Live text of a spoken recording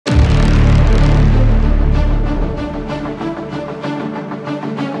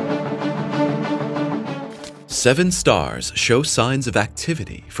7 stars show signs of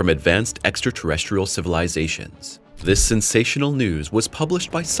activity from advanced extraterrestrial civilizations. This sensational news was published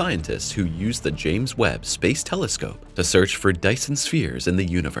by scientists who used the James Webb Space Telescope to search for Dyson spheres in the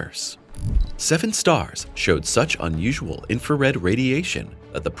universe. 7 stars showed such unusual infrared radiation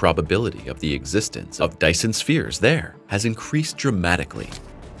that the probability of the existence of Dyson spheres there has increased dramatically.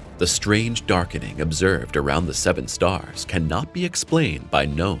 The strange darkening observed around the 7 stars cannot be explained by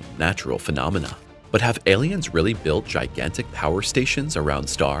known natural phenomena. But have aliens really built gigantic power stations around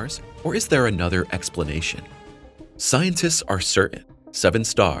stars, or is there another explanation? Scientists are certain 7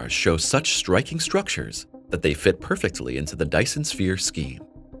 stars show such striking structures that they fit perfectly into the Dyson sphere scheme.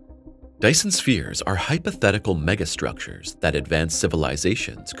 Dyson spheres are hypothetical megastructures that advanced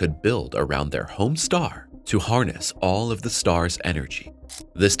civilizations could build around their home star to harness all of the star's energy.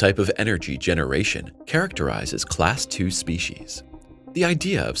 This type of energy generation characterizes Class II species. The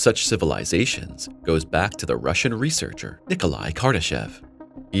idea of such civilizations goes back to the Russian researcher Nikolai Kardashev.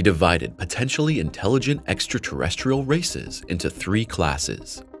 He divided potentially intelligent extraterrestrial races into 3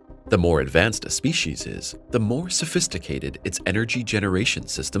 classes. The more advanced a species is, the more sophisticated its energy generation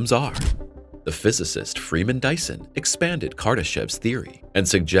systems are. The physicist Freeman Dyson expanded Kardashev's theory and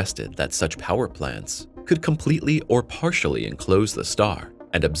suggested that such power plants could completely or partially enclose the star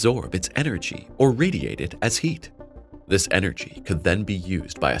and absorb its energy or radiate it as heat. This energy could then be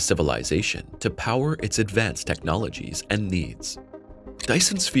used by a civilization to power its advanced technologies and needs.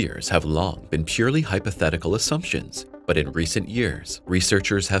 Dyson spheres have long been purely hypothetical assumptions, but in recent years,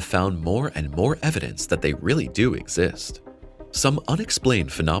 researchers have found more and more evidence that they really do exist. Some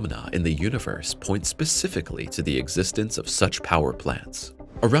unexplained phenomena in the universe point specifically to the existence of such power plants.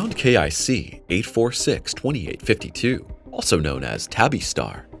 Around KIC 846-2852, also known as Tabby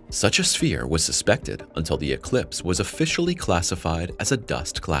star, such a sphere was suspected until the eclipse was officially classified as a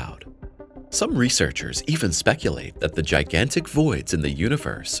dust cloud. Some researchers even speculate that the gigantic voids in the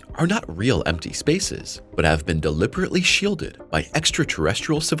universe are not real empty spaces, but have been deliberately shielded by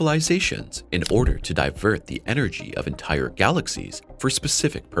extraterrestrial civilizations in order to divert the energy of entire galaxies for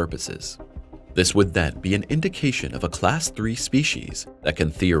specific purposes. This would then be an indication of a Class III species that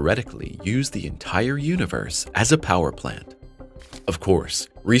can theoretically use the entire universe as a power plant. Of course,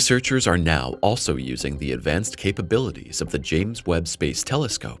 researchers are now also using the advanced capabilities of the James Webb Space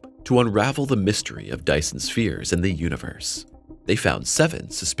Telescope to unravel the mystery of Dyson spheres in the universe. They found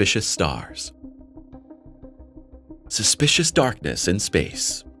 7 suspicious stars. Suspicious darkness in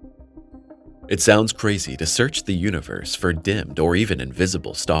space. It sounds crazy to search the universe for dimmed or even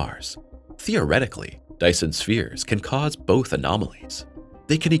invisible stars. Theoretically, Dyson spheres can cause both anomalies.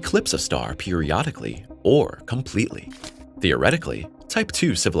 They can eclipse a star periodically or completely. Theoretically, Type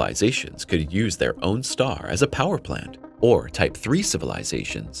 2 civilizations could use their own star as a power plant, or Type 3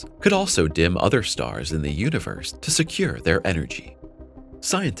 civilizations could also dim other stars in the universe to secure their energy.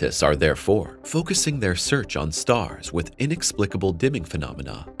 Scientists are therefore focusing their search on stars with inexplicable dimming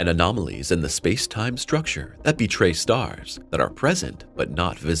phenomena and anomalies in the space-time structure that betray stars that are present but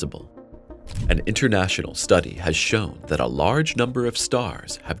not visible. An international study has shown that a large number of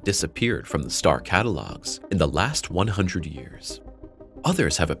stars have disappeared from the star catalogs in the last 100 years.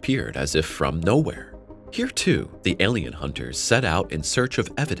 Others have appeared as if from nowhere. Here too, the alien hunters set out in search of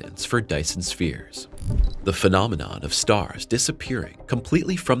evidence for Dyson spheres. The phenomenon of stars disappearing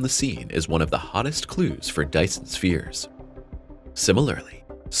completely from the scene is one of the hottest clues for Dyson spheres. Similarly,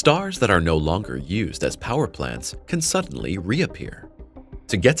 stars that are no longer used as power plants can suddenly reappear.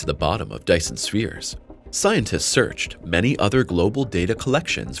 To get to the bottom of Dyson spheres, scientists searched many other global data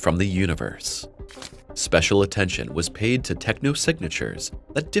collections from the universe. Special attention was paid to technosignatures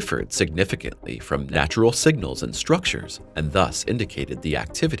that differed significantly from natural signals and structures and thus indicated the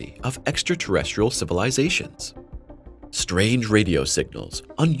activity of extraterrestrial civilizations. Strange radio signals,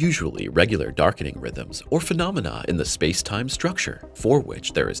 unusually regular darkening rhythms, or phenomena in the space-time structure for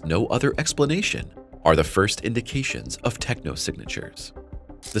which there is no other explanation are the first indications of technosignatures.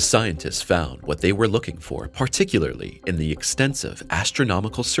 The scientists found what they were looking for, particularly in the extensive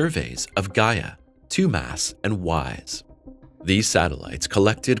astronomical surveys of Gaia, 2MASS, and WISE. These satellites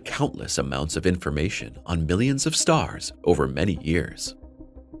collected countless amounts of information on millions of stars over many years.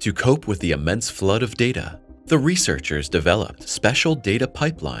 To cope with the immense flood of data, the researchers developed special data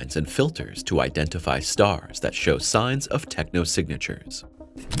pipelines and filters to identify stars that show signs of technosignatures.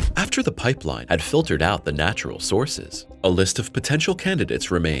 After the pipeline had filtered out the natural sources, a list of potential candidates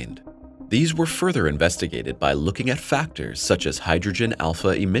remained. These were further investigated by looking at factors such as hydrogen alpha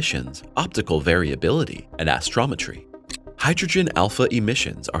emissions, optical variability, and astrometry. Hydrogen alpha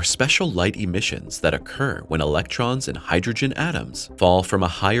emissions are special light emissions that occur when electrons in hydrogen atoms fall from a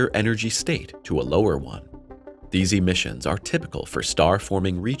higher energy state to a lower one. These emissions are typical for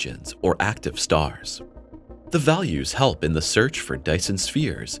star-forming regions or active stars. The values help in the search for Dyson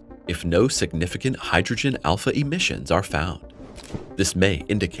spheres if no significant hydrogen alpha emissions are found. This may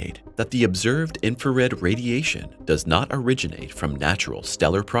indicate that the observed infrared radiation does not originate from natural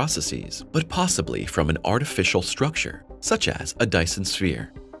stellar processes, but possibly from an artificial structure, such as a Dyson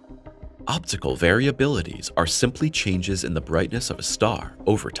sphere. Optical variabilities are simply changes in the brightness of a star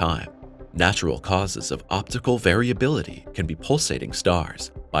over time. Natural causes of optical variability can be pulsating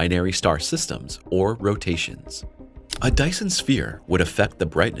stars, binary star systems, or rotations. A Dyson sphere would affect the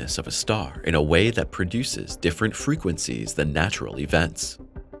brightness of a star in a way that produces different frequencies than natural events.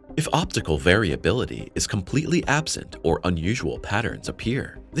 If optical variability is completely absent or unusual patterns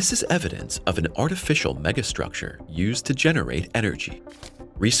appear, this is evidence of an artificial megastructure used to generate energy.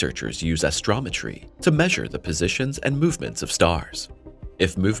 Researchers use astrometry to measure the positions and movements of stars.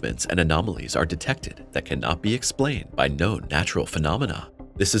 If movements and anomalies are detected that cannot be explained by known natural phenomena,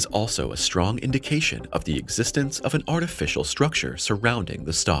 this is also a strong indication of the existence of an artificial structure surrounding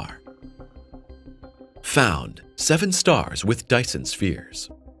the star. Found 7 stars with Dyson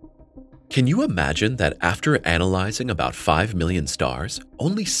spheres. Can you imagine that after analyzing about 5 million stars,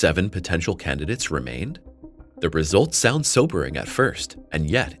 only 7 potential candidates remained? The results sound sobering at first, and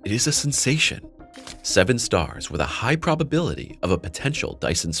yet it is a sensation. 7 stars with a high probability of a potential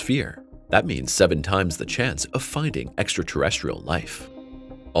Dyson sphere. That means 7 times the chance of finding extraterrestrial life.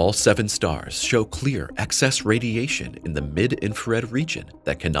 All 7 stars show clear excess radiation in the mid-infrared region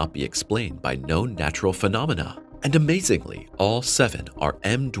that cannot be explained by known natural phenomena. And amazingly, all 7 are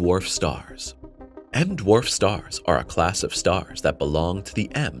M-dwarf stars. M-dwarf stars are a class of stars that belong to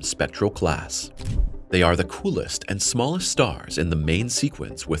the M spectral class. They are the coolest and smallest stars in the main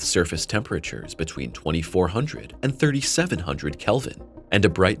sequence with surface temperatures between 2400 and 3700 Kelvin, and a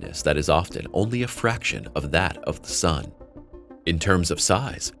brightness that is often only a fraction of that of the Sun. In terms of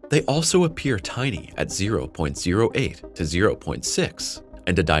size, they also appear tiny at 0.08 to 0.6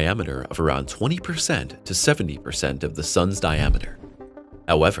 and a diameter of around 20% to 70% of the Sun's diameter.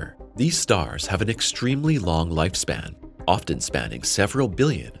 However, these stars have an extremely long lifespan, often spanning several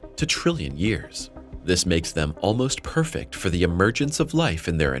billion to trillion years. This makes them almost perfect for the emergence of life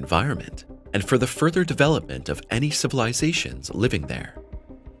in their environment and for the further development of any civilizations living there.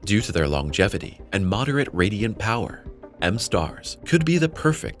 Due to their longevity and moderate radiant power, M stars could be the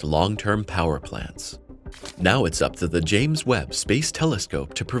perfect long-term power plants. Now it's up to the James Webb Space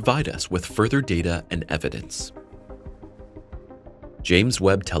Telescope to provide us with further data and evidence. James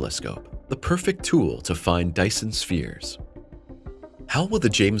Webb Telescope, the perfect tool to find Dyson spheres. How will the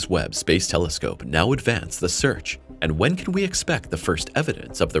James Webb Space Telescope now advance the search, and when can we expect the first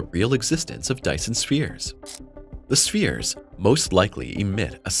evidence of the real existence of Dyson spheres? The spheres most likely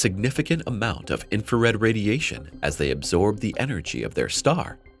emit a significant amount of infrared radiation as they absorb the energy of their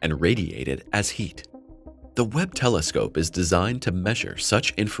star and radiate it as heat. The Webb telescope is designed to measure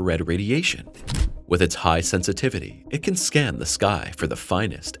such infrared radiation. With its high sensitivity, it can scan the sky for the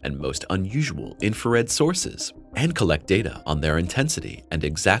finest and most unusual infrared sources and collect data on their intensity and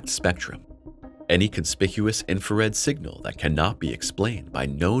exact spectrum. Any conspicuous infrared signal that cannot be explained by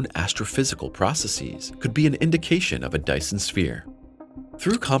known astrophysical processes could be an indication of a Dyson sphere.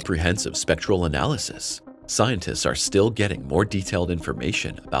 Through comprehensive spectral analysis, scientists are still getting more detailed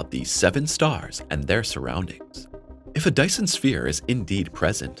information about these 7 stars and their surroundings. If a Dyson sphere is indeed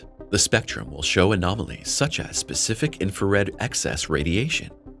present, the spectrum will show anomalies such as specific infrared excess radiation.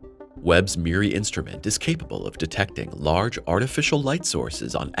 Webb's MIRI instrument is capable of detecting large artificial light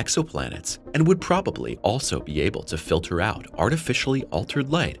sources on exoplanets and would probably also be able to filter out artificially altered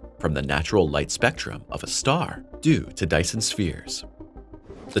light from the natural light spectrum of a star due to Dyson spheres.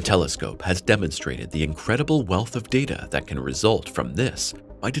 The telescope has demonstrated the incredible wealth of data that can result from this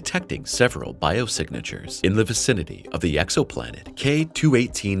by detecting several biosignatures in the vicinity of the exoplanet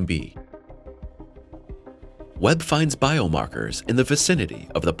K218b. Webb finds biomarkers in the vicinity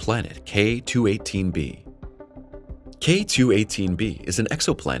of the planet K218b. K218b is an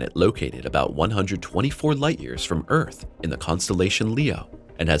exoplanet located about 124 light-years from Earth in the constellation Leo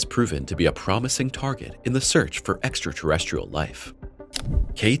and has proven to be a promising target in the search for extraterrestrial life.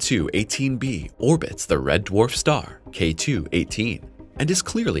 K218b orbits the red dwarf star K218 and is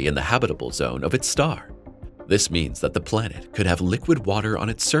clearly in the habitable zone of its star. This means that the planet could have liquid water on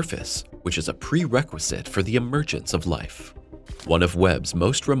its surface, which is a prerequisite for the emergence of life. One of Webb's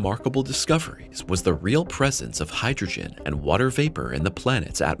most remarkable discoveries was the real presence of hydrogen and water vapor in the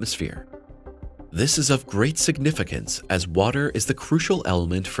planet's atmosphere. This is of great significance as water is the crucial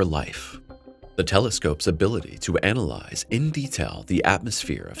element for life. The telescope's ability to analyze in detail the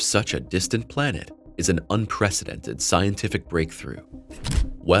atmosphere of such a distant planet is an unprecedented scientific breakthrough.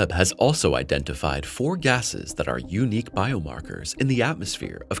 Webb has also identified 4 gases that are unique biomarkers in the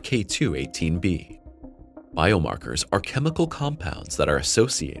atmosphere of K2-18b. Biomarkers are chemical compounds that are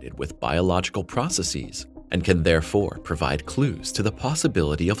associated with biological processes and can therefore provide clues to the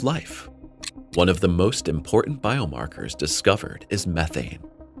possibility of life. One of the most important biomarkers discovered is methane.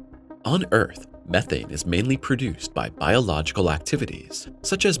 On Earth, methane is mainly produced by biological activities,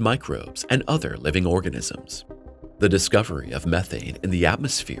 such as microbes and other living organisms. The discovery of methane in the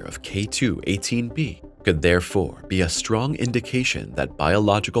atmosphere of K2-18b could therefore be a strong indication that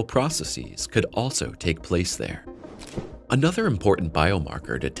biological processes could also take place there. Another important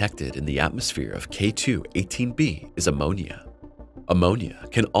biomarker detected in the atmosphere of K2-18b is ammonia. Ammonia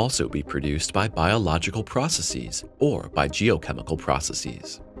can also be produced by biological processes or by geochemical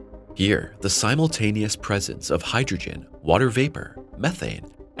processes. Here, the simultaneous presence of hydrogen, water vapor, methane,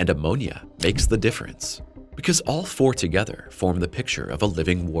 and ammonia makes the difference, because all 4 together form the picture of a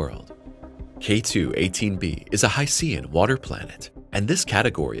living world. K2-18b is a Hycean water planet, and this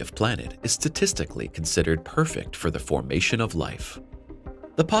category of planet is statistically considered perfect for the formation of life.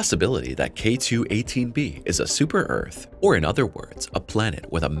 The possibility that K2-18b is a super-Earth, or in other words, a planet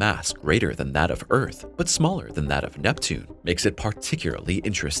with a mass greater than that of Earth but smaller than that of Neptune, makes it particularly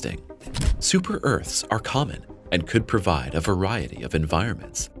interesting. Super-Earths are common and could provide a variety of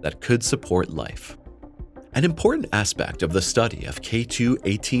environments that could support life. An important aspect of the study of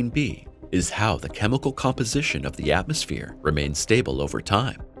K2-18b is how the chemical composition of the atmosphere remains stable over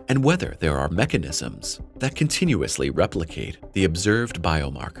time, and whether there are mechanisms that continuously replicate the observed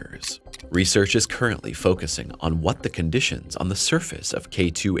biomarkers. Research is currently focusing on what the conditions on the surface of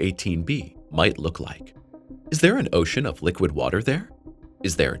K2-18b might look like. Is there an ocean of liquid water there?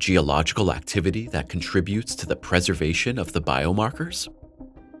 Is there geological activity that contributes to the preservation of the biomarkers?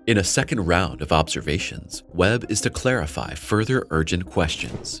 In a second round of observations, Webb is to clarify further urgent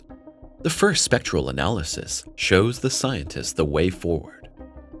questions. The first spectral analysis shows the scientists the way forward.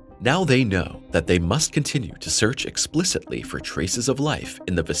 Now they know that they must continue to search explicitly for traces of life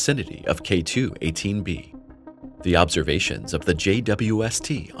in the vicinity of K2-18b. The observations of the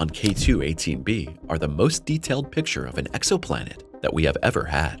JWST on K2-18b are the most detailed picture of an exoplanet that we have ever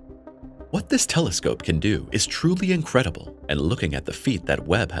had. What this telescope can do is truly incredible, and looking at the feat that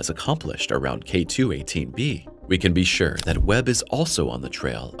Webb has accomplished around K2-18b, we can be sure that Webb is also on the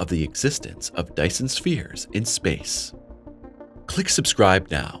trail of the existence of Dyson spheres in space. Click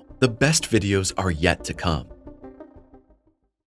subscribe now. The best videos are yet to come.